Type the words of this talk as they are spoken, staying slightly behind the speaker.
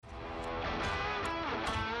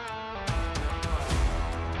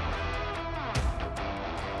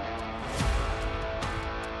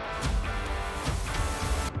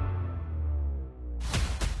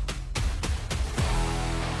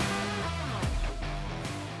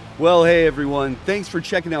Well, hey everyone, thanks for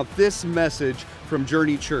checking out this message from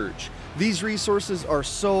Journey Church. These resources are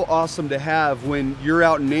so awesome to have when you're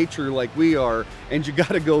out in nature like we are and you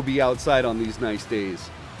gotta go be outside on these nice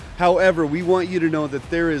days. However, we want you to know that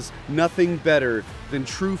there is nothing better than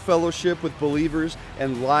true fellowship with believers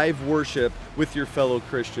and live worship with your fellow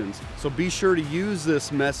Christians. So be sure to use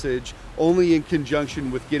this message only in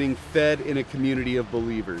conjunction with getting fed in a community of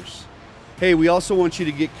believers. Hey, we also want you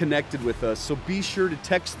to get connected with us, so be sure to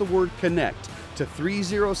text the word CONNECT to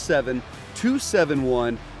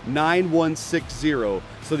 307-271-9160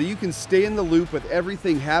 so that you can stay in the loop with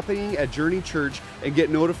everything happening at Journey Church and get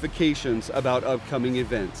notifications about upcoming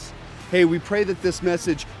events. Hey, we pray that this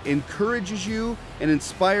message encourages you and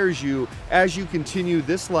inspires you as you continue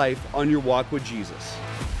this life on your walk with Jesus.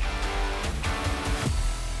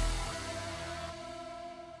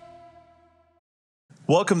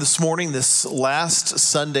 Welcome this morning, this last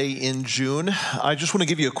Sunday in June. I just want to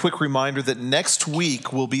give you a quick reminder that next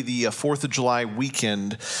week will be the 4th of July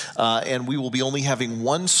weekend, and we will be only having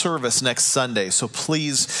one service next Sunday. So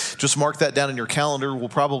please just mark that down in your calendar. We'll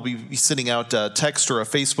probably be sending out a text or a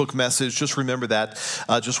Facebook message. Just remember that.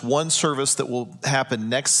 Just one service that will happen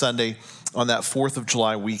next Sunday on that 4th of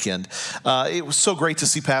July weekend. It was so great to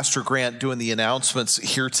see Pastor Grant doing the announcements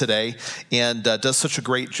here today and does such a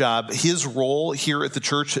great job. His role here at the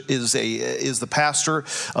church is the pastor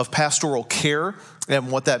of pastoral care. And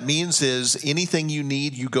what that means is anything you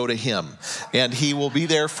need, you go to him. And he will be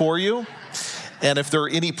there for you. And if there are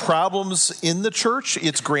any problems in the church,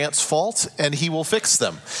 it's Grant's fault, and he will fix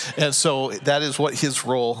them. And so that is what his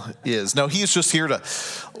role is. Now, he's just here to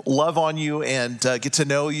love on you and get to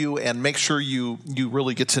know you and make sure you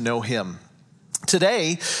really get to know him.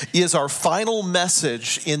 Today is our final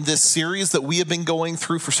message in this series that we have been going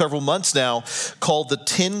through for several months now called the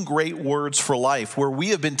 10 Great Words for Life, where we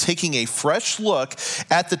have been taking a fresh look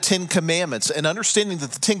at the 10 Commandments and understanding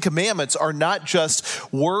that the 10 Commandments are not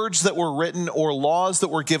just words that were written or laws that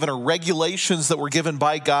were given or regulations that were given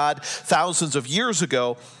by God thousands of years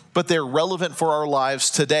ago, but they're relevant for our lives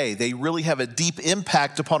today. They really have a deep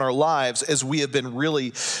impact upon our lives as we have been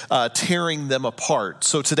really tearing them apart.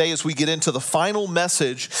 So today, as we get into the final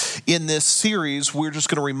message in this series, we're just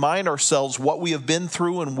going to remind ourselves what we have been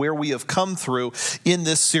through and where we have come through in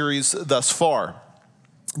this series thus far.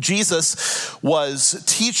 Jesus was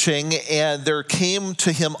teaching, and there came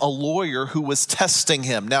to him a lawyer who was testing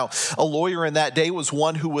him. Now, a lawyer in that day was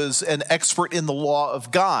one who was an expert in the law of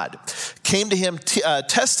God. Came to him,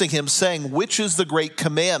 testing him, saying, "Which is the great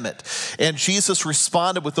commandment?" And Jesus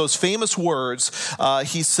responded with those famous words.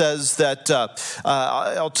 He says that,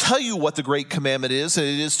 I'll tell you what the great commandment is, and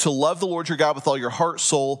it is to love the Lord your God with all your heart,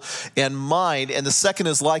 soul, and mind. And the second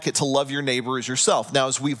is like it, to love your neighbor as yourself. Now,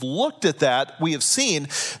 as we've looked at that, we have seen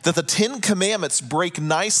that the 10 Commandments break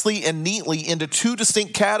nicely and neatly into two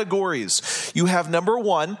distinct categories. You have number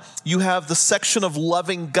one, you have the section of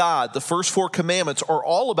loving God. The first 4 commandments are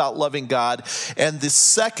all about loving God. And the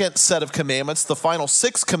second set of commandments, the final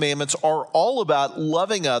 6 commandments, are all about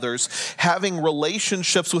loving others, having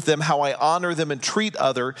relationships with them, how I honor them and treat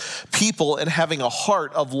other people, and having a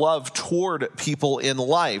heart of love toward people in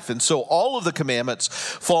life. And so all of the commandments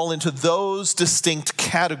fall into those distinct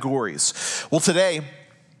categories. Well, today,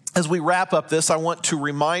 as we wrap up this, I want to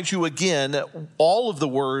remind you again all of the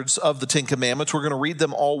words of the 10 Commandments. We're going to read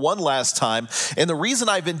them all one last time. And the reason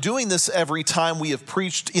I've been doing this every time we have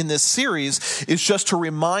preached in this series is just to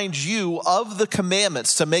remind you of the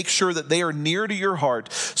commandments, to make sure that they are near to your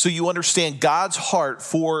heart so you understand God's heart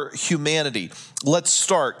for humanity. Let's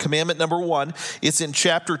start. Commandment number 1. It's in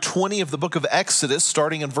chapter 20 of the book of Exodus,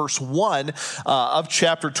 starting in verse 1 of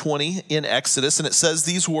chapter 20 in Exodus. And it says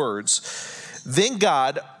these words, "Then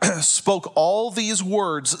God spoke all these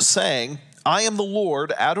words, saying, I am the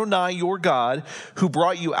Lord, Adonai, your God, who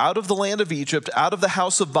brought you out of the land of Egypt, out of the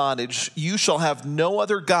house of bondage. You shall have no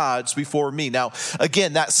other gods before me." Now,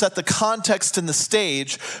 again, that set the context and the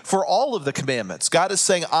stage for all of the commandments. God is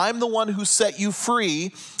saying, I'm the one who set you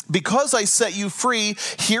free. Because I set you free,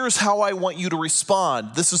 here's how I want you to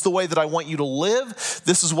respond. This is the way that I want you to live.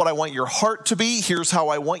 This is what I want your heart to be. Here's how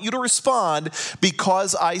I want you to respond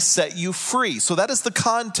because I set you free. So that is the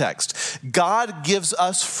context. God gives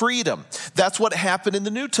us freedom. That's what happened in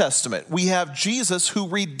the New Testament. We have Jesus who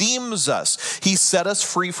redeems us. He set us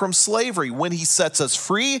free from slavery. When he sets us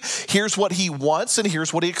free, here's what he wants and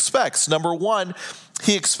here's what he expects. Number 1,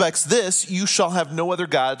 he expects this: you shall have no other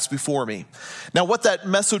gods before me. Now, what that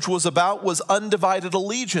message was about was undivided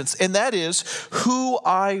allegiance, and that is who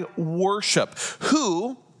I worship.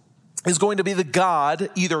 Who is going to be the God,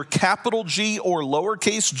 either capital G or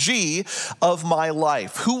lowercase g, of my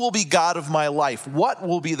life. Who will be God of my life? What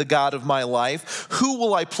will be the God of my life? Who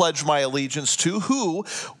will I pledge my allegiance to? Who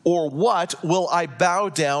or what will I bow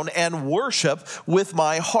down and worship with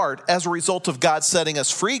my heart? As a result of God setting us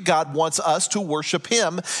free, God wants us to worship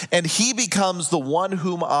him, and he becomes the one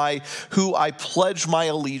who I pledge my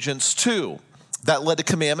allegiance to. That led to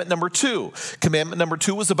commandment number 2. Commandment number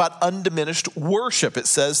 2 was about undiminished worship. It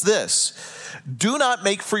says this: do not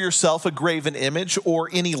make for yourself a graven image or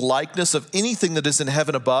any likeness of anything that is in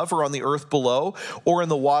heaven above or on the earth below or in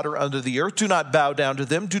the water under the earth. Do not bow down to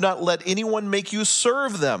them. Do not let anyone make you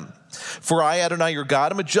serve them. For I, Adonai, your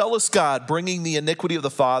God, am a jealous God, bringing the iniquity of the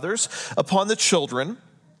fathers upon the children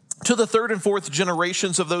to the 3rd and 4th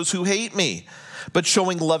generations of those who hate me, but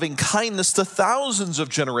showing loving kindness to thousands of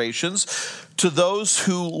generations to those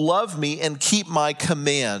who love me and keep my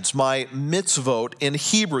commands, my mitzvot in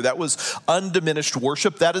Hebrew. That was undiminished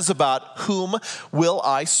worship. That is about whom will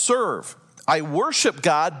I serve. I worship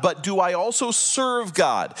God, but do I also serve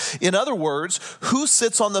God? In other words, who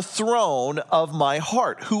sits on the throne of my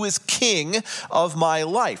heart? Who is king of my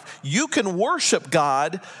life? You can worship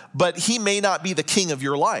God, but he may not be the king of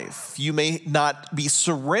your life. You may not be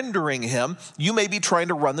surrendering him. You may be trying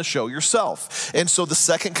to run the show yourself. And so the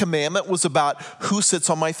second commandment was about who sits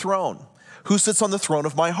on my throne. Who sits on the throne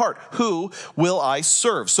of my heart? Who will I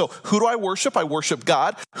serve? So who do I worship? I worship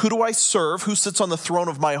God. Who do I serve? Who sits on the throne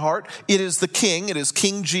of my heart? It is the King. It is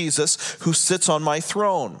King Jesus who sits on my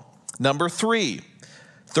throne. Number 3,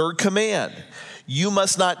 third command. You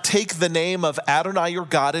must not take the name of Adonai your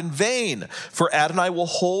God in vain, for Adonai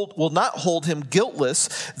will not hold him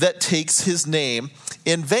guiltless that takes his name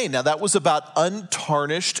in vain. Now that was about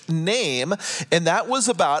untarnished name, and that was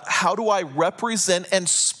about how do I represent and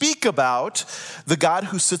speak about the God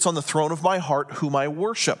who sits on the throne of my heart, whom I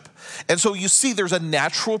worship. And so you see there's a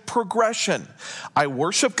natural progression. I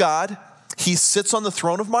worship God. He sits on the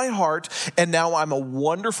throne of my heart, and now I'm a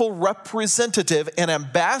wonderful representative and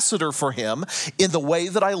ambassador for him in the way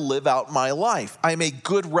that I live out my life. I'm a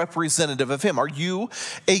good representative of him. Are you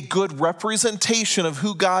a good representation of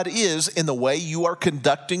who God is in the way you are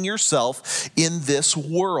conducting yourself in this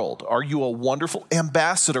world? Are you a wonderful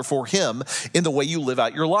ambassador for him in the way you live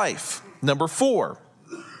out your life? Number 4.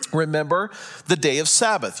 Remember the day of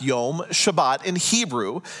Sabbath, Yom Shabbat in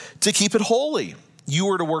Hebrew, to keep it holy. You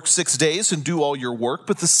are to work 6 days and do all your work,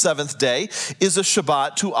 but the 7th day is a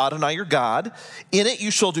Shabbat to Adonai your God. In it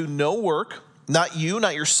you shall do no work, not you,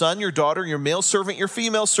 not your son, your daughter, your male servant, your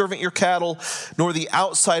female servant, your cattle, nor the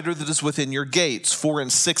outsider that is within your gates. For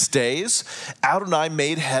in 6 days Adonai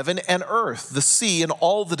made heaven and earth, the sea, and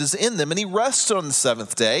all that is in them, and he rested on the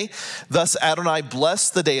 7th day. Thus Adonai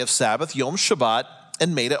blessed the day of Sabbath, Yom Shabbat,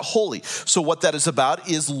 and made it holy. So what that is about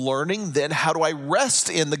is learning then how do I rest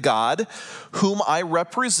in the God whom I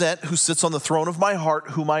represent, who sits on the throne of my heart,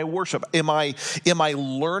 whom I worship. Am I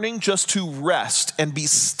learning just to rest and be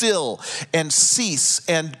still and cease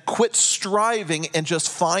and quit striving and just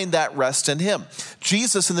find that rest in him?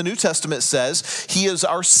 Jesus in the New Testament says he is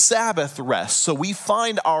our Sabbath rest. So we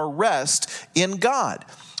find our rest in God.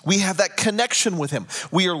 We have that connection with him.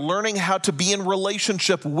 We are learning how to be in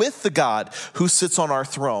relationship with the God who sits on our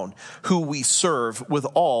throne, who we serve with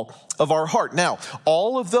all of our heart. Now,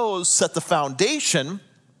 all of those set the foundation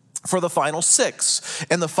for the final 6.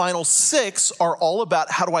 And the final 6 are all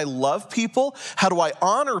about how do I love people? How do I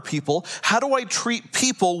honor people? How do I treat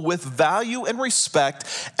people with value and respect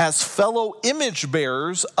as fellow image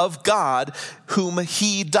bearers of God whom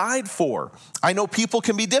he died for? I know people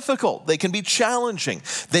can be difficult. They can be challenging.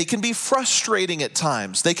 They can be frustrating at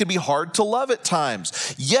times. They can be hard to love at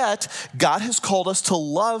times. Yet, God has called us to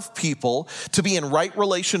love people, to be in right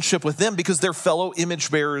relationship with them because they're fellow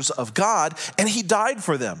image bearers of God, and he died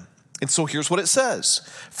for them. And so here's what it says.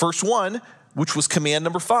 First one, which was command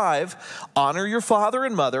number 5, honor your father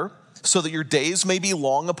and mother so that your days may be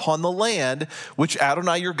long upon the land which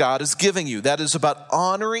Adonai your God is giving you. That is about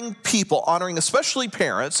honoring people, honoring especially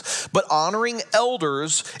parents, but honoring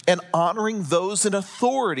elders and honoring those in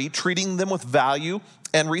authority, treating them with value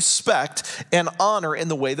and respect and honor in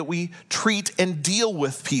the way that we treat and deal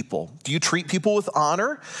with people. Do you treat people with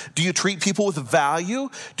honor? Do you treat people with value?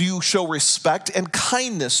 Do you show respect and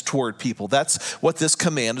kindness toward people? That's what this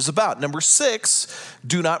command is about. Number 6,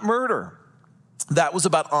 do not murder. That was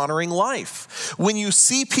about honoring life. When you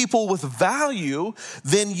see people with value,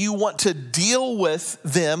 then you want to deal with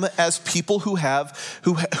them as people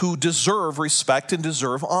who deserve respect and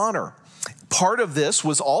deserve honor. Part of this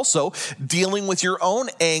was also dealing with your own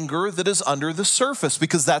anger that is under the surface,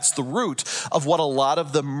 because that's the root of what a lot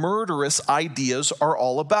of the murderous ideas are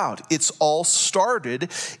all about. It's all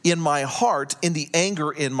started in my heart, in the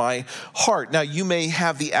anger in my heart. Now, you may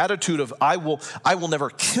have the attitude of, I will never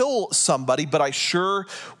kill somebody, but I sure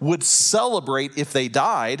would celebrate if they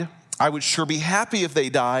died. I would sure be happy if they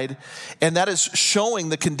died, and that is showing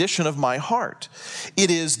the condition of my heart. It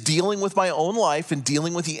is dealing with my own life and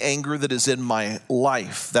dealing with the anger that is in my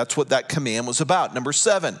life. That's what that command was about. Number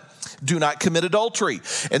 7, do not commit adultery.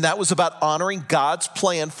 And that was about honoring God's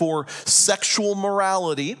plan for sexual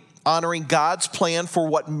morality, honoring God's plan for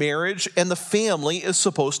what marriage and the family is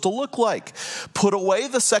supposed to look like. Put away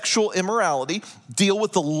the sexual immorality, deal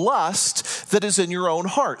with the lust that is in your own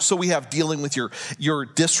heart. So we have dealing with your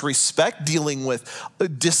disrespect, dealing with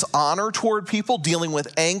dishonor toward people, dealing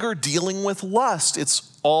with anger, dealing with lust.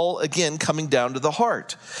 It's all, again, coming down to the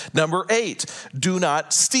heart. Number 8, do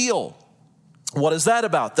not steal. What is that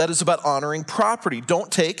about? That is about honoring property. Don't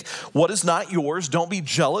take what is not yours. Don't be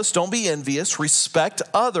jealous. Don't be envious. Respect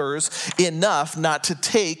others enough not to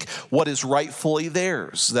take what is rightfully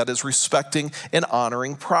theirs. That is respecting and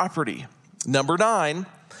honoring property. Number 9,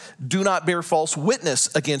 do not bear false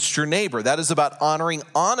witness against your neighbor. That is about honoring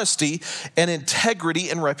honesty and integrity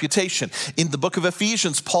and reputation. In the book of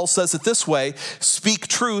Ephesians, Paul says it this way: speak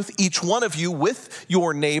truth, each one of you, with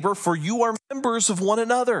your neighbor, for you are members of one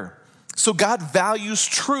another. So God values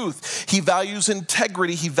truth. He values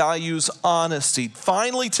integrity. He values honesty.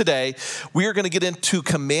 Finally, today, we are going to get into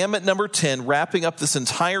commandment number 10, wrapping up this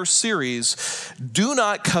entire series. Do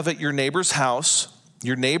not covet your neighbor's house,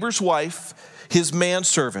 your neighbor's wife, his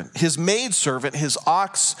manservant, his maidservant, his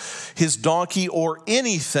ox, his donkey, or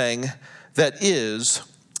anything that is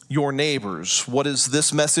your neighbor's. What is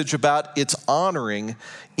this message about? It's honoring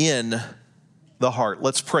in the heart.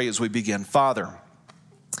 Let's pray as we begin. Father,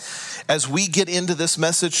 as we get into this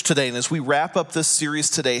message today and as we wrap up this series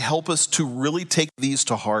today, help us to really take these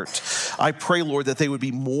to heart. I pray, Lord, that they would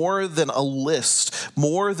be more than a list,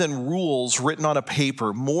 more than rules written on a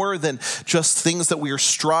paper, more than just things that we are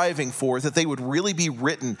striving for, that they would really be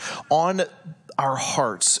written on our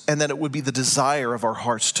hearts, and that it would be the desire of our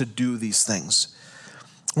hearts to do these things.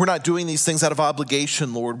 We're not doing these things out of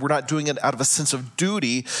obligation, Lord. We're not doing it out of a sense of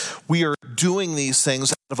duty. We are doing these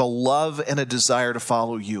things out of a love and a desire to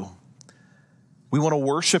follow you. We want to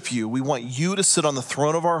worship you. We want you to sit on the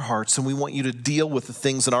throne of our hearts, and we want you to deal with the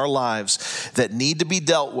things in our lives that need to be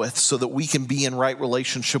dealt with so that we can be in right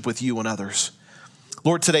relationship with you and others.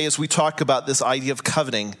 Lord, today as we talk about this idea of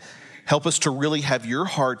coveting, help us to really have your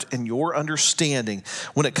heart and your understanding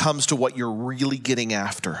when it comes to what you're really getting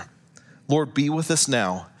after. Lord, be with us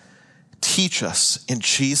now. Teach us in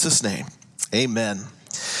Jesus' name. Amen.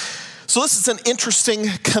 So this is an interesting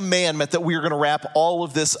commandment that we are going to wrap all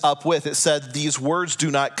of this up with. It said these words: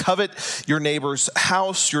 do not covet your neighbor's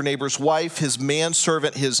house, your neighbor's wife, his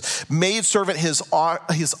manservant, his maidservant, his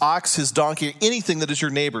ox, his donkey, anything that is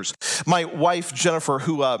your neighbor's. My wife, Jennifer,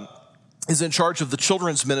 who is in charge of the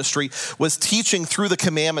children's ministry, was teaching through the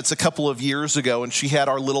commandments a couple of years ago, and she had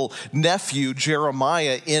our little nephew,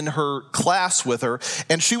 Jeremiah, in her class with her,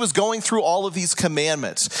 and she was going through all of these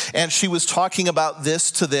commandments, and she was talking about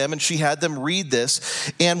this to them, and she had them read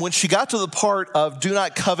this, and when she got to the part of do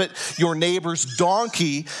not covet your neighbor's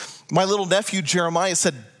donkey, my little nephew, Jeremiah,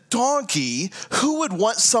 said, donkey? Who would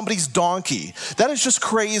want somebody's donkey? That is just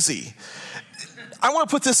crazy. I want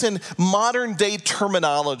to put this in modern day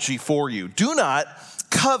terminology for you. Do not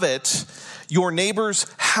covet your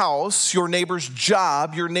neighbor's house, your neighbor's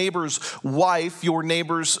job, your neighbor's wife, your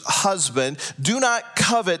neighbor's husband. Do not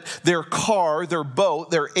covet their car, their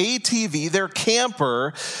boat, their ATV, their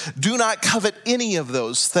camper. Do not covet any of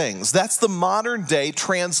those things. That's the modern day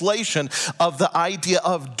translation of the idea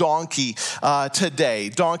of donkey today.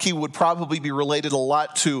 Donkey would probably be related a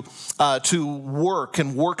lot to work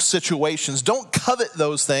and work situations. Don't covet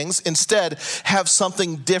those things. Instead, have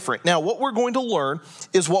something different. Now, what we're going to learn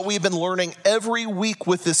is what we've been learning every week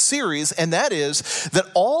with this series, and that is that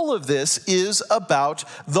all of this is about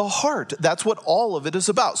the heart. That's what all of it is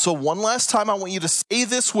about. So one last time, I want you to say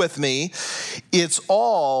this with me. It's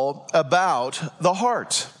all about the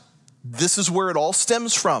heart. This is where it all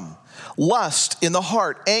stems from. Lust in the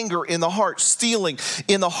heart, anger in the heart, stealing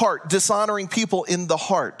in the heart, dishonoring people in the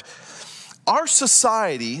heart. Our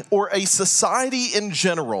society, or a society in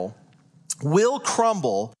general, will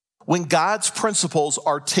crumble when God's principles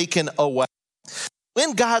are taken away.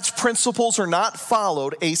 When God's principles are not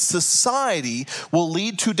followed, a society will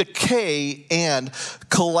lead to decay and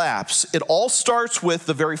collapse. It all starts with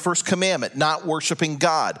the very first commandment, not worshiping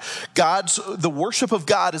God. The worship of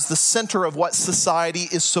God is the center of what society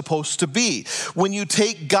is supposed to be. When you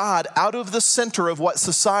take God out of the center of what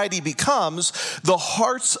society becomes, the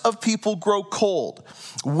hearts of people grow cold.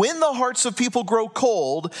 When the hearts of people grow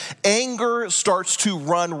cold, anger starts to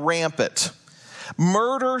run rampant.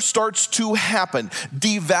 Murder starts to happen,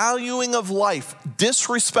 devaluing of life,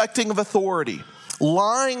 disrespecting of authority,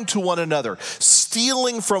 lying to one another,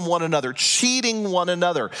 stealing from one another, cheating one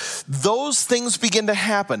another. Those things begin to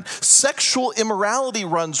happen. Sexual immorality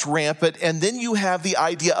runs rampant, and then you have the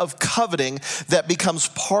idea of coveting that becomes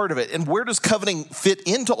part of it. And where does coveting fit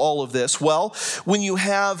into all of this? Well, when you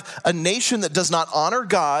have a nation that does not honor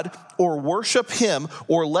God or worship him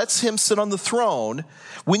or lets him sit on the throne,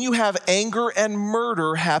 when you have anger and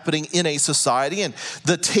murder happening in a society and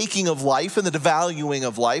the taking of life and the devaluing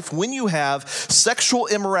of life, when you have sexual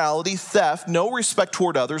immorality, theft, no respect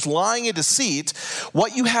toward others, lying and deceit,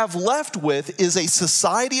 what you have left with is a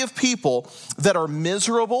society of people that are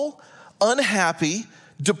miserable, unhappy,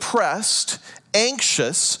 depressed,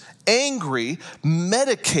 anxious, angry,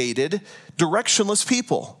 medicated, directionless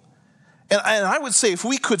people. And I would say if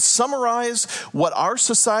we could summarize what our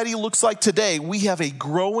society looks like today, we have a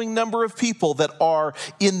growing number of people that are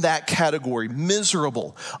in that category: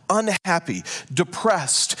 miserable, unhappy,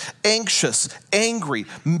 depressed, anxious, angry,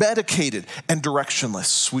 medicated, and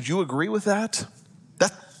directionless. Would you agree with that?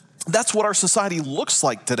 That's what our society looks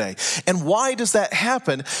like today. And why does that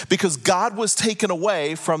happen? Because God was taken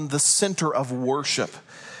away from the center of worship.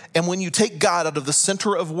 And when you take God out of the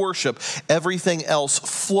center of worship, everything else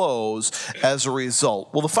flows as a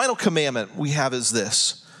result. Well, the final commandment we have is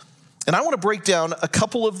this. And I want to break down a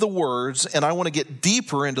couple of the words, and I want to get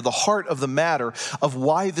deeper into the heart of the matter of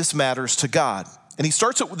why this matters to God. And he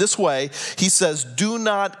starts it this way. He says, do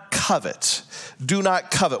not covet. Do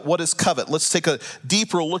not covet. What is covet? Let's take a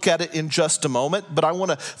deeper look at it in just a moment. But I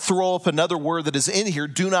want to throw up another word that is in here.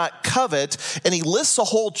 Do not covet. And he lists a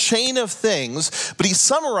whole chain of things, but he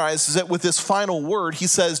summarizes it with this final word. He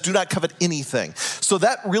says, do not covet anything. So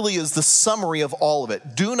that really is the summary of all of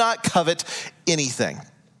it. Do not covet anything.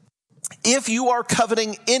 If you are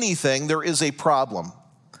coveting anything, there is a problem.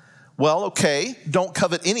 Well, okay, don't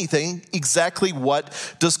covet anything. Exactly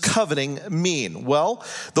what does coveting mean? Well,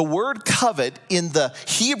 the word covet in the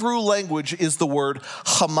Hebrew language is the word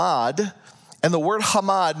hamad. And the word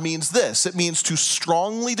hamad means this. It means to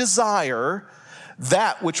strongly desire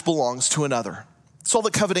that which belongs to another. That's all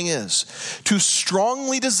that coveting is. To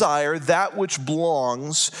strongly desire that which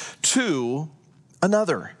belongs to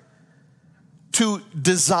another. To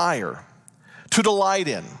desire. To delight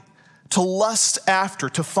in. To lust after,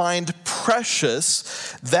 to find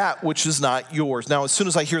precious that which is not yours. Now, as soon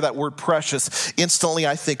as I hear that word precious, instantly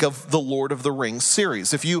I think of the Lord of the Rings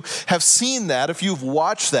series. If you have seen that, if you've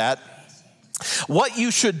watched that, what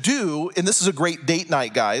you should do, and this is a great date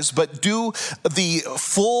night, guys, but do the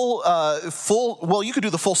you could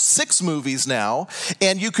do the full 6 movies now,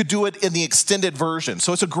 and you could do it in the extended version.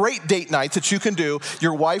 So it's a great date night that you can do.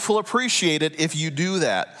 Your wife will appreciate it if you do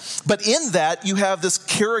that. But in that, you have this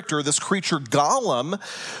character, this creature, Gollum,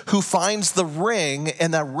 who finds the ring,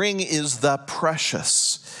 and that ring is the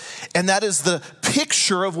precious. And that is the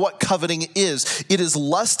picture of what coveting is. It is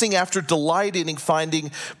lusting after, delighting in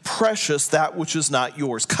finding precious that which is not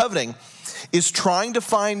yours. Coveting is trying to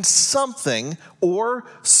find something or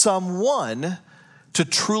someone to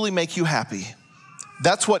truly make you happy.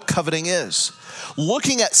 That's what coveting is.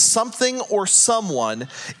 Looking at something or someone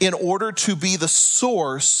in order to be the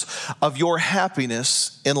source of your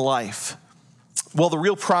happiness in life. Well, the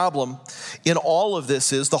real problem in all of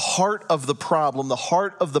this is the heart of the problem, the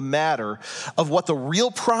heart of the matter of what the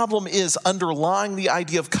real problem is underlying the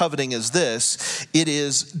idea of coveting is this. It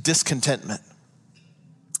is discontentment.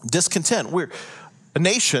 Discontent. We're a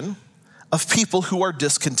nation of people who are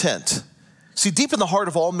discontent. See, deep in the heart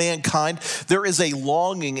of all mankind, there is a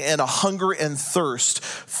longing and a hunger and thirst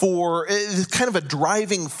for kind of a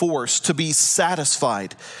driving force to be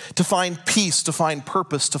satisfied, to find peace, to find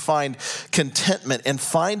purpose, to find contentment. And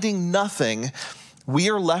finding nothing, we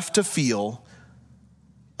are left to feel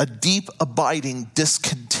a deep, abiding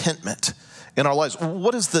discontentment in our lives.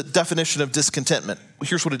 What is the definition of discontentment?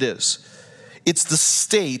 Here's what it is. It's the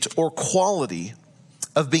state or quality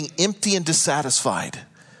of being empty and dissatisfied.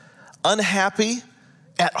 Unhappy,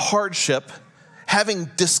 at hardship, having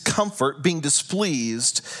discomfort, being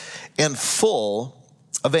displeased, and full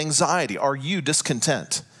of anxiety. Are you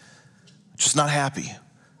discontent? Just not happy.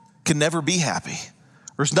 Can never be happy.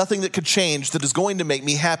 There's nothing that could change that is going to make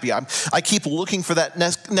me happy. I keep looking for that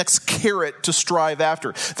next carrot to strive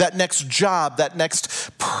after, that next job, that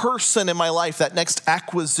next person in my life, that next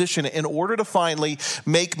acquisition in order to finally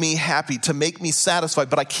make me happy, to make me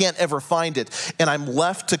satisfied, but I can't ever find it. And I'm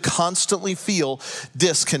left to constantly feel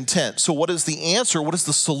discontent. So what is the answer? What is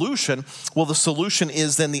the solution? Well, the solution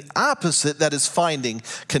is then the opposite, that is finding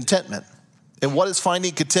contentment. And what is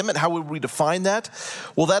finding contentment? How would we define that?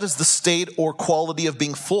 Well, that is the state or quality of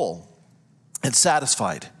being full and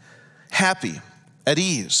satisfied, happy, at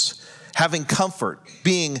ease, having comfort,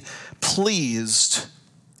 being pleased,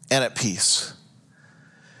 and at peace.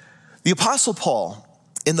 The Apostle Paul,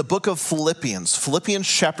 in the book of Philippians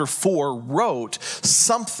chapter 4, wrote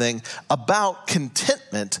something about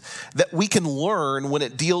contentment that we can learn when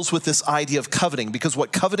it deals with this idea of coveting. Because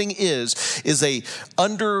what coveting is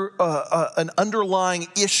an underlying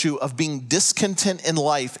issue of being discontent in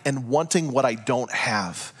life and wanting what I don't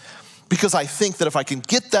have. Because I think that if I can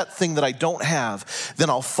get that thing that I don't have,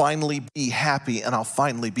 then I'll finally be happy and I'll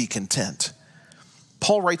finally be content.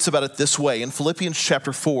 Paul writes about it this way in Philippians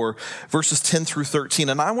chapter 4, verses 10 through 13.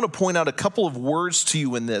 And I want to point out a couple of words to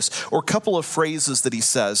you in this, or a couple of phrases that he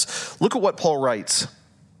says. Look at what Paul writes.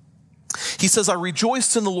 He says, I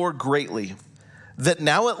rejoiced in the Lord greatly that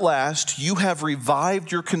now at last you have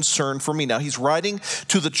revived your concern for me. Now he's writing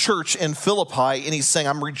to the church in Philippi, and he's saying,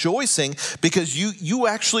 I'm rejoicing because you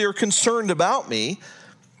actually are concerned about me.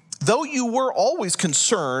 Though you were always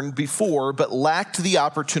concerned before, but lacked the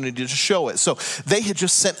opportunity to show it. So they had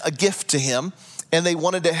just sent a gift to him, and they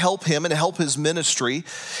wanted to help him and help his ministry.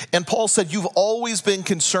 And Paul said, you've always been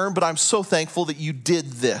concerned, but I'm so thankful that you did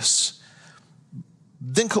this.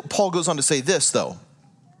 Then Paul goes on to say this, though.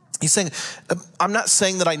 He's saying, I'm not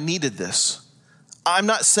saying that I needed this. I'm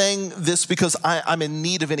not saying this because I'm in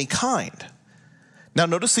need of any kind. Now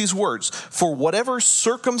notice these words. For whatever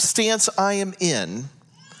circumstance I am in,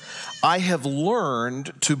 I have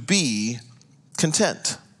learned to be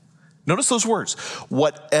content. Notice those words.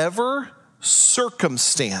 Whatever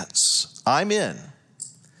circumstance I'm in,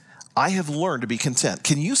 I have learned to be content.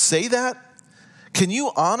 Can you say that? Can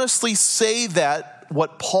you honestly say that,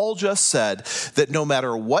 what Paul just said, that no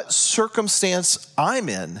matter what circumstance I'm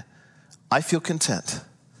in, I feel content?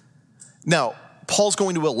 Now, Paul's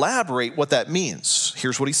going to elaborate what that means.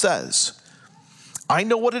 Here's what he says. I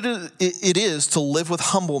know what it is to live with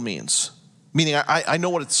humble means, meaning I know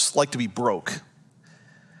what it's like to be broke.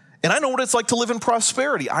 And I know what it's like to live in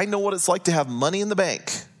prosperity. I know what it's like to have money in the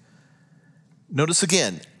bank. Notice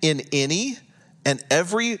again, in any and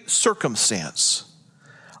every circumstance,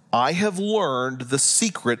 I have learned the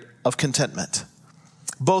secret of contentment,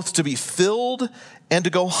 both to be filled and to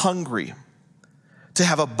go hungry, to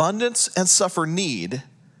have abundance and suffer need.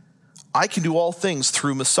 I can do all things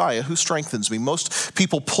through Messiah who strengthens me. Most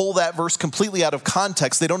people pull that verse completely out of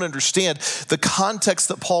context. They don't understand the context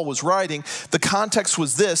that Paul was writing. The context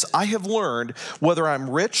was this: I have learned, whether I'm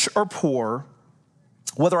rich or poor,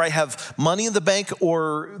 whether I have money in the bank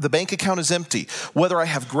or the bank account is empty, whether I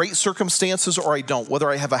have great circumstances or I don't, whether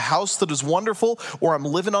I have a house that is wonderful or I'm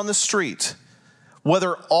living on the street,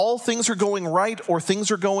 whether all things are going right or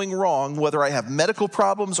things are going wrong, whether I have medical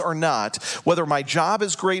problems or not, whether my job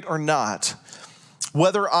is great or not,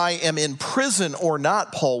 whether I am in prison or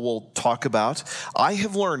not, Paul will talk about, I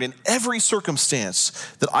have learned in every circumstance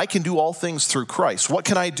that I can do all things through Christ. What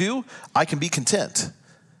can I do? I can be content.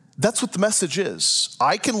 That's what the message is.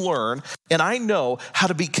 I can learn and I know how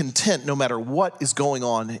to be content no matter what is going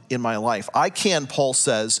on in my life. I can, Paul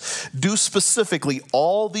says, do specifically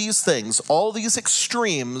all these things, all these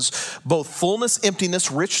extremes, both fullness,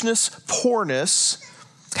 emptiness, richness, poorness,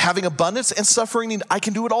 having abundance and suffering need. I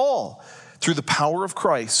can do it all through the power of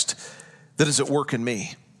Christ that is at work in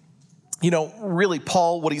me. You know, really,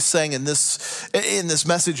 Paul, what he's saying in this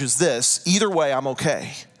message is this: either way, I'm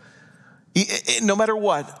okay. No matter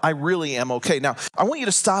what, I really am okay. Now, I want you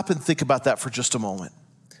to stop and think about that for just a moment.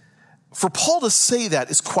 For Paul to say that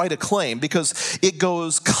is quite a claim because it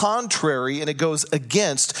goes contrary and it goes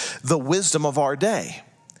against the wisdom of our day.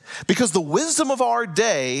 Because the wisdom of our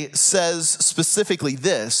day says specifically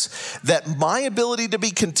this, that my ability to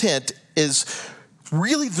be content is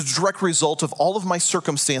really the direct result of all of my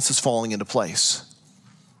circumstances falling into place.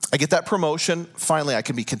 I get that promotion, finally I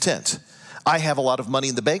can be content. I have a lot of money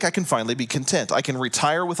in the bank, I can finally be content. I can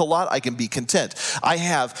retire with a lot, I can be content. I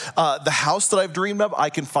have the house that I've dreamed of, I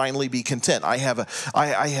can finally be content. I have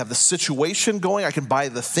the situation going, I can buy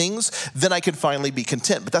the things, then I can finally be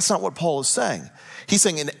content. But that's not what Paul is saying. He's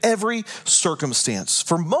saying in every circumstance,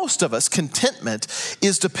 for most of us, contentment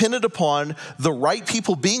is dependent upon the right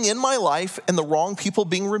people being in my life and the wrong people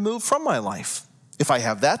being removed from my life. If I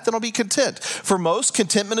have that, then I'll be content. For most,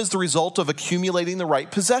 contentment is the result of accumulating the right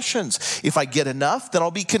possessions. If I get enough, then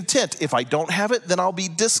I'll be content. If I don't have it, then I'll be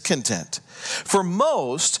discontent. For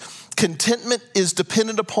most, contentment is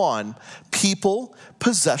dependent upon people,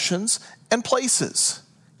 possessions, and places.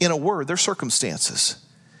 In a word, their circumstances.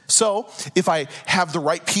 So, if I have the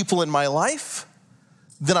right people in my life,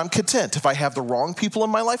 then I'm content. If I have the wrong people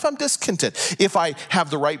in my life, I'm discontent. If I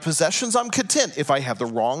have the right possessions, I'm content. If I have the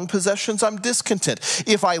wrong possessions, I'm discontent.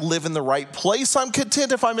 If I live in the right place, I'm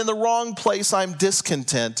content. If I'm in the wrong place, I'm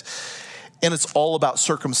discontent. And it's all about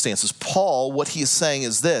circumstances. Paul, what he is saying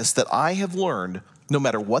is this, that I have learned, no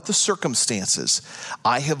matter what the circumstances,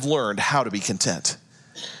 I have learned how to be content.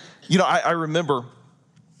 You know, I remember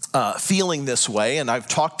feeling this way, and I've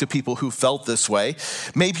talked to people who felt this way.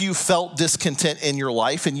 Maybe you felt discontent in your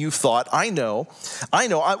life and you thought, I know,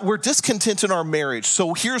 we're discontent in our marriage.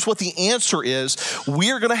 So here's what the answer is.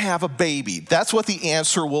 We're going to have a baby. That's what the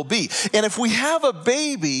answer will be. And if we have a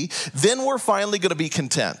baby, then we're finally going to be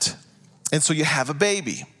content. And so you have a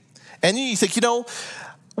baby. And you think,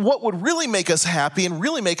 what would really make us happy and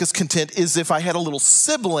really make us content is if I had a little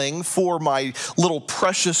sibling for my little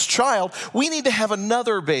precious child. We need to have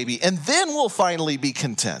another baby, and then we'll finally be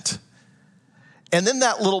content. And then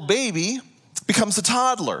that little baby becomes a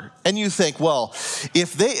toddler. And you think, well,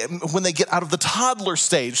 when they get out of the toddler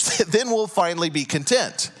stage, then we'll finally be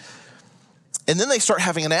content. And then they start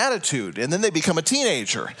having an attitude, and then they become a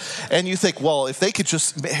teenager. And you think, well, if they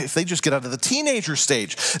just get out of the teenager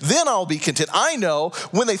stage, then I'll be content. I know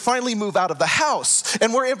when they finally move out of the house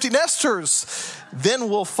and we're empty nesters, then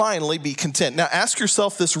we'll finally be content. Now ask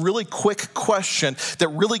yourself this really quick question that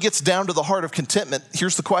really gets down to the heart of contentment.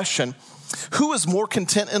 Here's the question. Who is more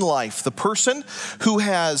content in life? The person who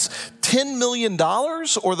has $10 million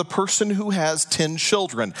or the person who has 10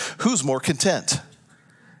 children? Who's more content?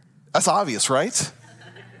 That's obvious, right?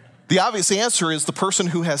 The obvious answer is the person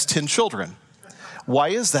who has 10 children. Why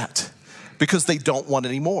is that? Because they don't want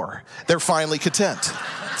any more. They're finally content.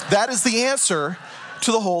 That is the answer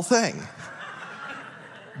to the whole thing.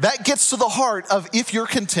 That gets to the heart of if you're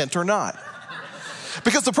content or not.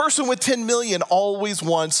 Because the person with 10 million always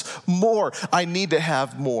wants more. I need to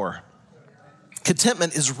have more.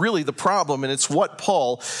 Contentment is really the problem, and it's what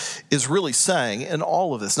Paul is really saying in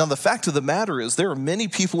all of this. Now, the fact of the matter is there are many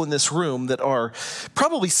people in this room that are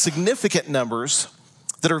probably significant numbers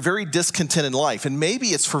that are very discontent in life, and maybe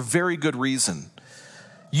it's for very good reason.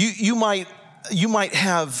 You might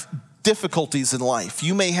have difficulties in life.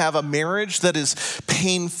 You may have a marriage that is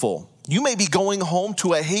painful. You may be going home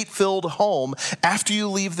to a hate-filled home after you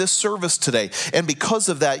leave this service today. And because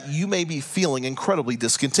of that, you may be feeling incredibly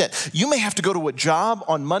discontent. You may have to go to a job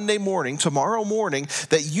on Monday morning, tomorrow morning,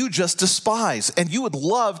 that you just despise. And you would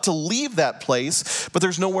love to leave that place, but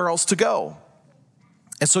there's nowhere else to go.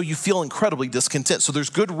 And so you feel incredibly discontent. So there's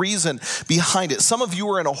good reason behind it. Some of you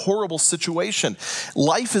are in a horrible situation.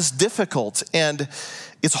 Life is difficult, and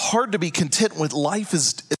it's hard to be content when life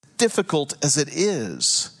is as difficult as it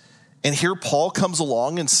is. And here Paul comes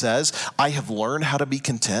along and says, I have learned how to be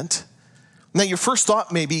content. Now your first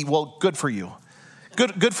thought may be, well, good for you.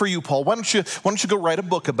 Good for you, Paul. Why don't you go write a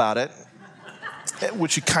book about it?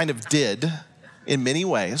 Which you kind of did in many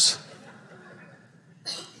ways.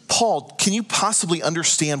 Paul, can you possibly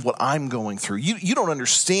understand what I'm going through? You don't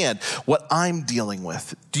understand what I'm dealing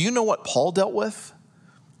with. Do you know what Paul dealt with?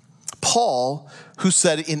 Paul, who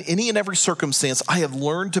said, in any and every circumstance, I have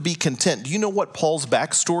learned to be content. Do you know what Paul's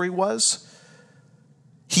backstory was?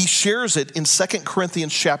 He shares it in 2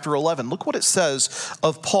 Corinthians chapter 11. Look what it says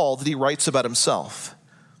of Paul that he writes about himself.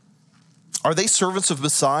 Are they servants of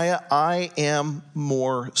Messiah? I am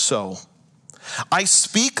more so. I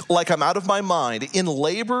speak like I'm out of my mind, in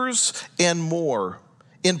labors and more,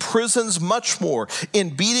 in prisons much more,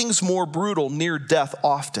 in beatings more brutal, near death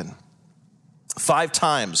often. 5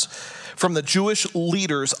 times from the Jewish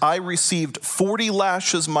leaders, I received 40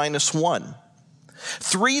 lashes minus 1.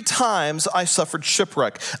 3 times I suffered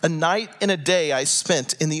shipwreck. A night and a day I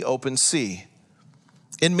spent in the open sea.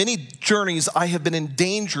 In many journeys, I have been in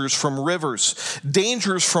dangers from rivers,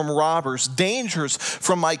 dangers from robbers, dangers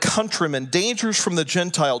from my countrymen, dangers from the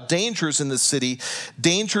Gentile, dangers in the city,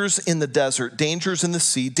 dangers in the desert, dangers in the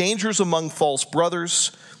sea, dangers among false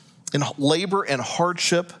brothers, in labor and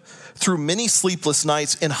hardship, through many sleepless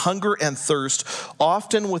nights, in hunger and thirst,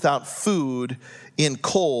 often without food, in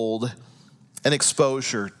cold and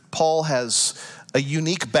exposure. Paul has a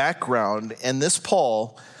unique background, and this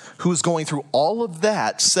Paul, who is going through all of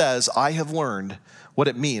that, says, I have learned what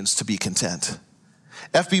it means to be content.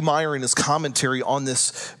 F.B. Meyer, in his commentary on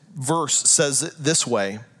this verse, says it this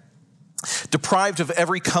way. Deprived of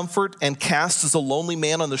every comfort and cast as a lonely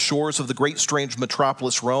man on the shores of the great strange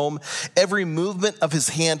metropolis Rome, every movement of his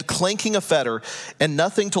hand clanking a fetter, and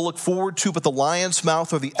nothing to look forward to but the lion's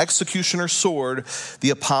mouth or the executioner's sword,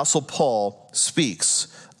 the Apostle Paul speaks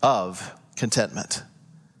of contentment.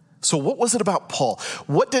 So what was it about Paul?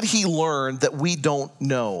 What did he learn that we don't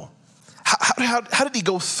know? How did he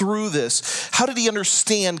go through this? How did he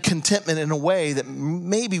understand contentment in a way that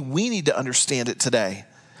maybe we need to understand it today?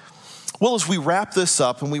 Well, as we wrap this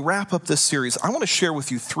up and we wrap up this series, I want to share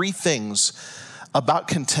with you 3 things about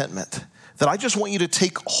contentment that I just want you to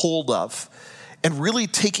take hold of and really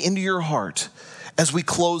take into your heart as we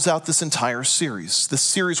close out this entire series. This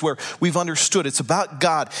series where we've understood it's about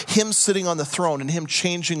God, Him sitting on the throne and Him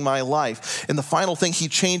changing my life. And the final thing He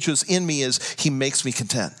changes in me is He makes me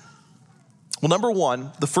content. Well, number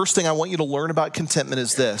 1, the first thing I want you to learn about contentment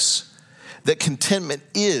is this, that contentment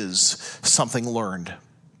is something learned.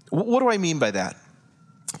 What do I mean by that?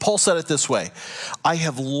 Paul said it this way, I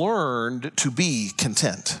have learned to be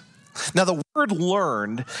content. Now, the word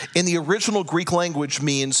learned in the original Greek language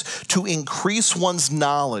means to increase one's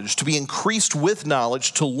knowledge, to be increased with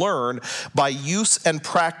knowledge, to learn by use and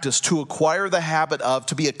practice, to acquire the habit of,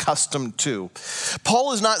 to be accustomed to.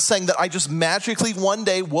 Paul is not saying that I just magically one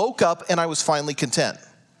day woke up and I was finally content.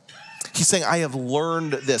 He's saying, I have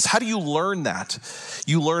learned this. How do you learn that?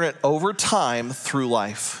 You learn it over time through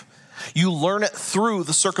life. You learn it through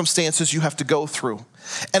the circumstances you have to go through.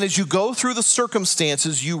 And as you go through the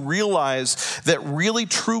circumstances, you realize that really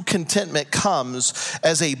true contentment comes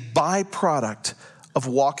as a byproduct of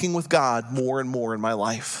walking with God more and more in my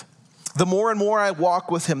life. The more and more I walk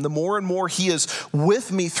with Him, the more and more He is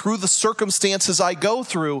with me through the circumstances I go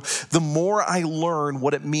through, the more I learn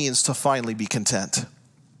what it means to finally be content.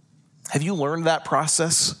 Have you learned that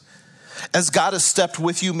process? As God has stepped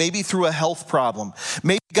with you, maybe through a health problem,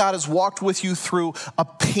 maybe God has walked with you through a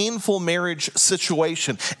painful marriage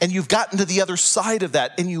situation, and you've gotten to the other side of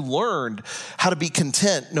that, and you learned how to be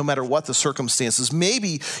content no matter what the circumstances.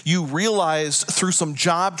 Maybe you realized through some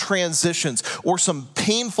job transitions or some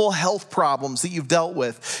painful health problems that you've dealt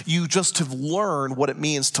with, you just have learned what it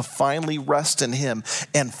means to finally rest in Him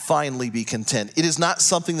and finally be content. It is not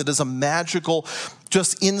something that is a magical,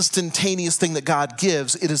 just instantaneous thing that God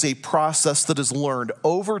gives. It is a process that is learned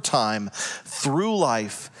over time through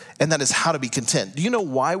life, and that is how to be content. Do you know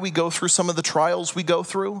why we go through some of the trials we go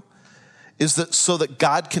through? Is that so that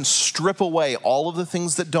God can strip away all of the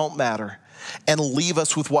things that don't matter and leave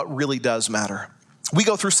us with what really does matter. We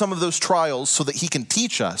go through some of those trials so that He can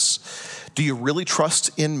teach us. Do you really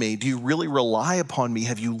trust in me? Do you really rely upon me?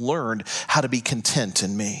 Have you learned how to be content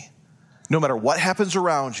in me? No matter what happens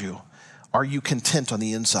around you, are you content on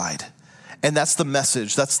the inside? And that's the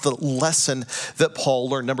message. That's the lesson that Paul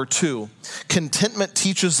learned. Number 2, contentment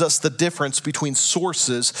teaches us the difference between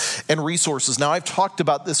sources and resources. Now, I've talked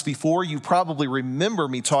about this before. You probably remember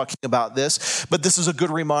me talking about this, but this is a good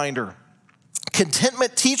reminder.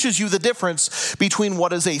 Contentment teaches you the difference between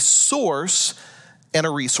what is a source and a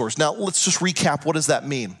resource. Now, let's just recap. What does that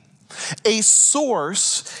mean? A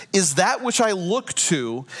source is that which I look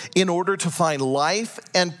to in order to find life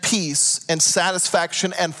and peace and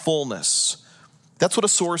satisfaction and fullness. That's what a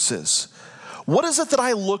source is. What is it that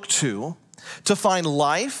I look to find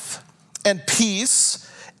life and peace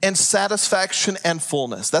and satisfaction and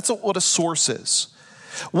fullness? That's what a source is.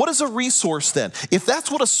 What is a resource then? If that's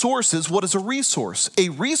what a source is, what is a resource? A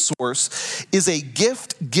resource is a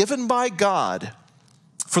gift given by God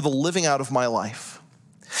for the living out of my life.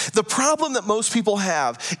 The problem that most people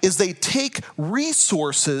have is they take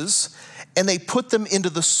resources and they put them into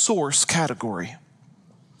the source category.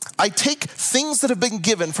 I take things that have been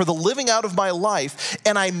given for the living out of my life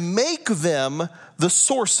and I make them the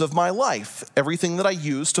source of my life. Everything that I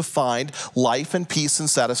use to find life and peace and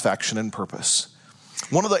satisfaction and purpose.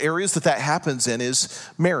 One of the areas that happens in is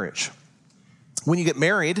marriage. When you get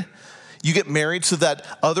married to that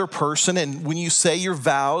other person, and when you say your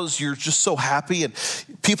vows, you're just so happy, and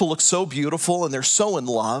people look so beautiful, and they're so in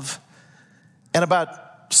love. And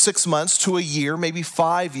about 6 months to a year, maybe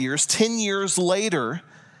 5 years, 10 years later,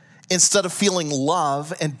 instead of feeling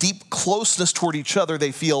love and deep closeness toward each other,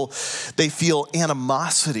 they feel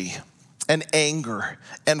animosity and anger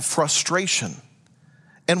and frustration.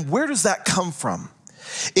 And where does that come from?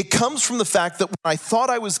 It comes from the fact that when I thought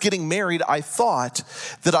I was getting married, I thought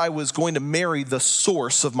that I was going to marry the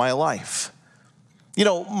source of my life. You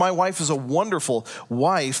know, my wife is a wonderful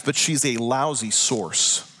wife, but she's a lousy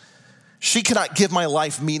source. She cannot give my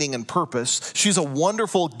life meaning and purpose. She's a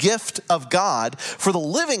wonderful gift of God for the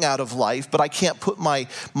living out of life, but I can't put my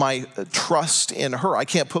trust in her. I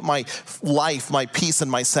can't put my life, my peace,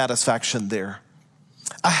 and my satisfaction there.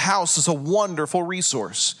 A house is a wonderful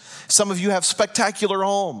resource. Some of you have spectacular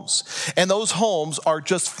homes, and those homes are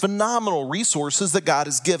just phenomenal resources that God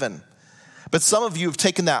has given. But some of you have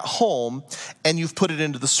taken that home and you've put it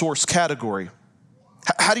into the source category.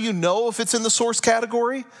 How do you know if it's in the source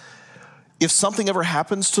category? If something ever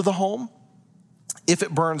happens to the home, if it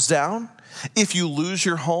burns down, if you lose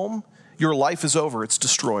your home, your life is over, it's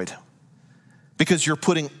destroyed. Because you're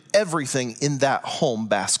putting everything in that home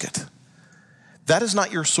basket. That is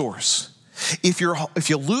not your source. If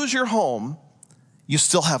you lose your home, you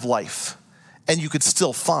still have life, and you could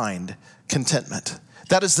still find contentment.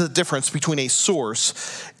 That is the difference between a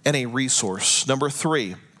source and a resource. Number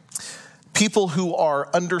 3, people who are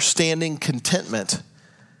understanding contentment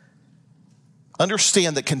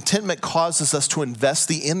understand that contentment causes us to invest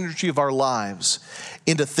the energy of our lives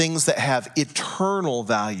into things that have eternal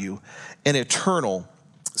value and eternal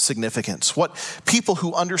significance. What people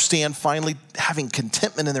who understand finally having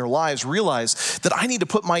contentment in their lives realize that I need to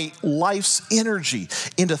put my life's energy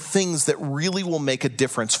into things that really will make a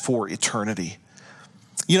difference for eternity.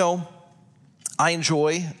 You know, I'm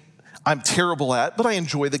terrible at, but I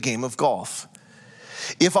enjoy the game of golf.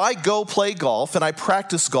 If I go play golf and I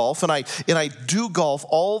practice golf and I do golf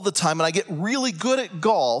all the time and I get really good at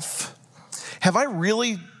golf, have I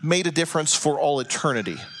really made a difference for all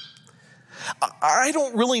eternity? I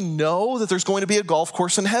don't really know that there's going to be a golf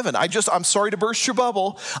course in heaven. I'm sorry to burst your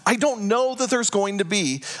bubble. I don't know that there's going to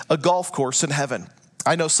be a golf course in heaven.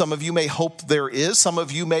 I know some of you may hope there is. Some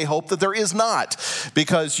of you may hope that there is not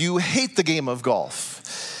because you hate the game of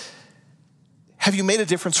golf. Have you made a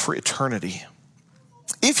difference for eternity?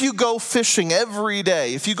 If you go fishing every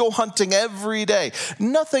day, if you go hunting every day,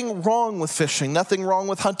 nothing wrong with fishing, nothing wrong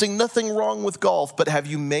with hunting, nothing wrong with golf, but have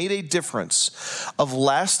you made a difference of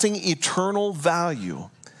lasting eternal value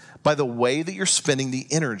by the way that you're spending the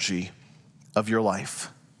energy of your life?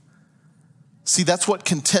 See, that's what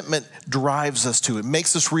contentment drives us to. It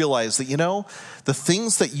makes us realize that, the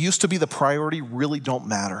things that used to be the priority really don't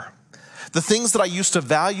matter. The things that I used to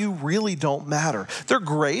value really don't matter. They're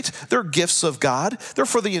great. They're gifts of God. They're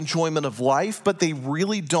for the enjoyment of life, but they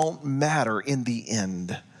really don't matter in the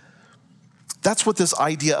end. That's what this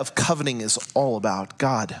idea of coveting is all about.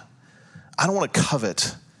 God, I don't want to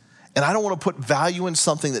covet, and I don't want to put value in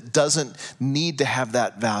something that doesn't need to have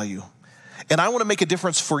that value. And I want to make a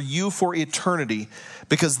difference for you for eternity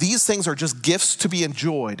because these things are just gifts to be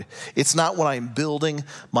enjoyed. It's not what I'm building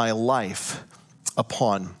my life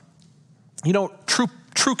upon.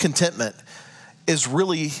 True contentment is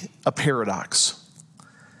really a paradox.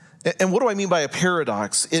 And what do I mean by a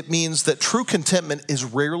paradox? It means that true contentment is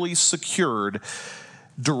rarely secured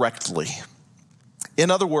directly. In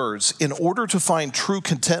other words, in order to find true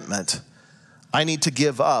contentment, I need to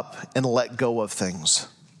give up and let go of things.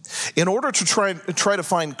 In order to try to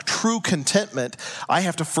find true contentment, I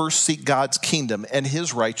have to first seek God's kingdom and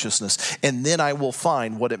his righteousness, and then I will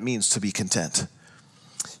find what it means to be content.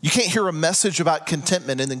 You can't hear a message about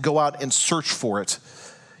contentment and then go out and search for it.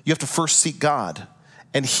 You have to first seek God,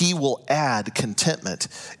 and he will add contentment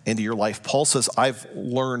into your life. Paul says, I've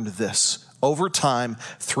learned this over time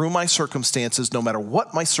through my circumstances. No matter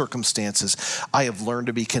what my circumstances, I have learned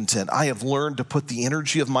to be content. I have learned to put the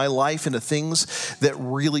energy of my life into things that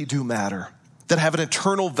really do matter, that have an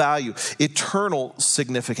eternal value, eternal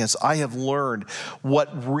significance. I have learned what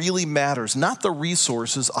really matters, not the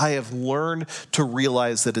resources. I have learned to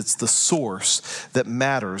realize that it's the source that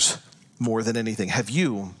matters more than anything. Have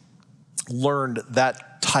you learned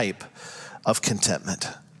that type of contentment?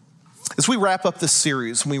 As we wrap up this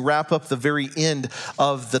series, and we wrap up the very end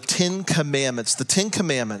of the 10 Commandments, the 10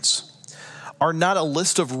 Commandments are not a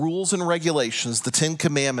list of rules and regulations. The 10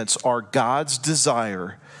 Commandments are God's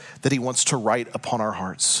desire that he wants to write upon our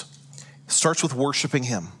hearts. It starts with worshiping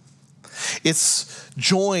him. It's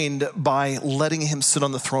joined by letting him sit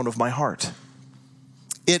on the throne of my heart.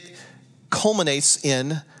 It culminates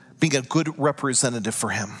in being a good representative for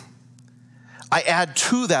him. I add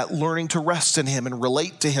to that learning to rest in him and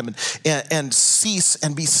relate to him and cease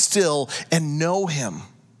and be still and know him.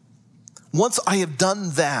 Once I have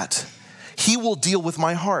done that, he will deal with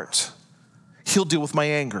my heart. He'll deal with my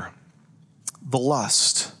anger, the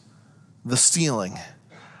lust, the stealing,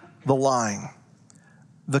 the lying,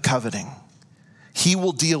 the coveting. He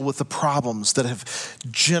will deal with the problems that have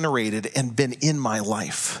generated and been in my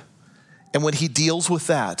life. And when he deals with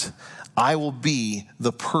that, I will be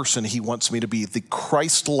the person he wants me to be, the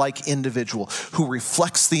Christ-like individual who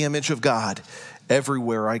reflects the image of God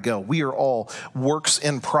everywhere I go. We are all works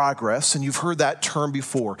in progress, and you've heard that term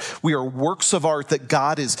before. We are works of art that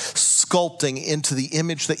God is sculpting into the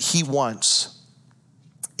image that he wants.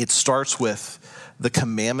 It starts with the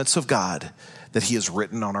commandments of God that he has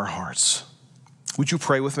written on our hearts. Would you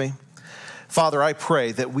pray with me? Father, I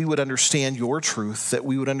pray that we would understand your truth, that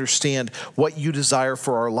we would understand what you desire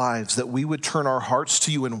for our lives, that we would turn our hearts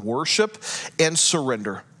to you in worship and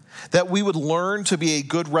surrender, that we would learn to be a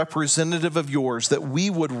good representative of yours, that we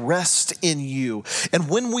would rest in you. And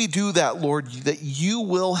when we do that, Lord, that you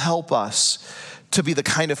will help us to be the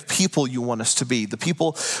kind of people you want us to be, the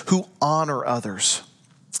people who honor others,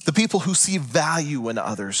 the people who see value in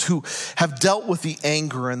others, who have dealt with the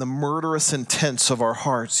anger and the murderous intents of our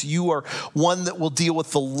hearts. You are one that will deal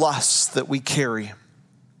with the lusts that we carry.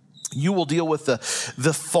 You will deal with the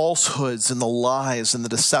falsehoods and the lies and the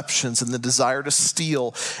deceptions and the desire to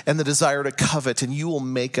steal and the desire to covet. And you will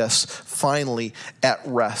make us finally at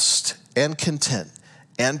rest and content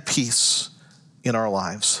and peace in our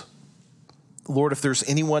lives. Lord, if there's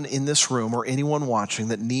anyone in this room or anyone watching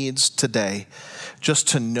that needs today just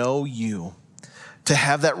to know you, to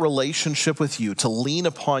have that relationship with you, to lean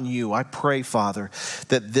upon you, I pray, Father,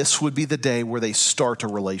 that this would be the day where they start a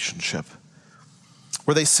relationship,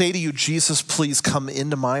 where they say to you, Jesus, please come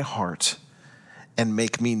into my heart and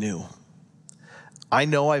make me new. I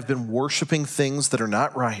know I've been worshiping things that are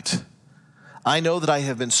not right. I know that I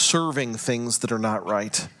have been serving things that are not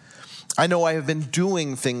right. I know I have been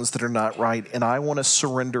doing things that are not right, and I want to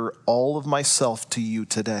surrender all of myself to you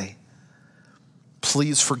today.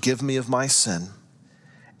 Please forgive me of my sin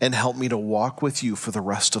and help me to walk with you for the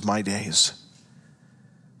rest of my days.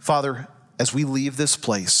 Father, as we leave this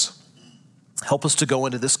place, help us to go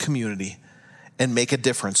into this community and make a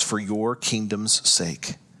difference for your kingdom's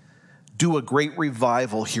sake. Do a great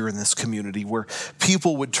revival here in this community where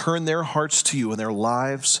people would turn their hearts to you and their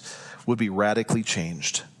lives would be radically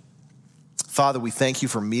changed. Father, we thank you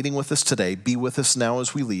for meeting with us today. Be with us now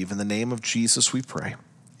as we leave. In the name of Jesus, we pray.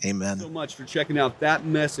 Amen. Thank you so much for checking out that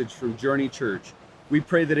message from Journey Church. We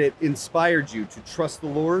pray that it inspired you to trust the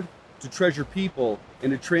Lord, to treasure people,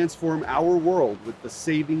 and to transform our world with the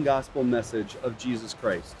saving gospel message of Jesus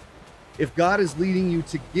Christ. If God is leading you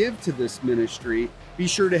to give to this ministry, be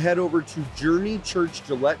sure to head over to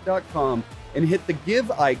journeychurchgillette.com and hit the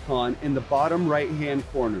give icon in the bottom right-hand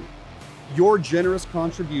corner. Your generous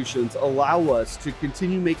contributions allow us to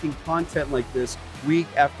continue making content like this week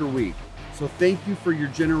after week. So thank you for your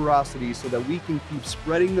generosity so that we can keep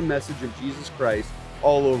spreading the message of Jesus Christ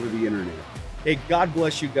all over the internet. Hey, God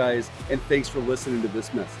bless you guys, and thanks for listening to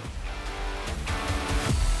this message.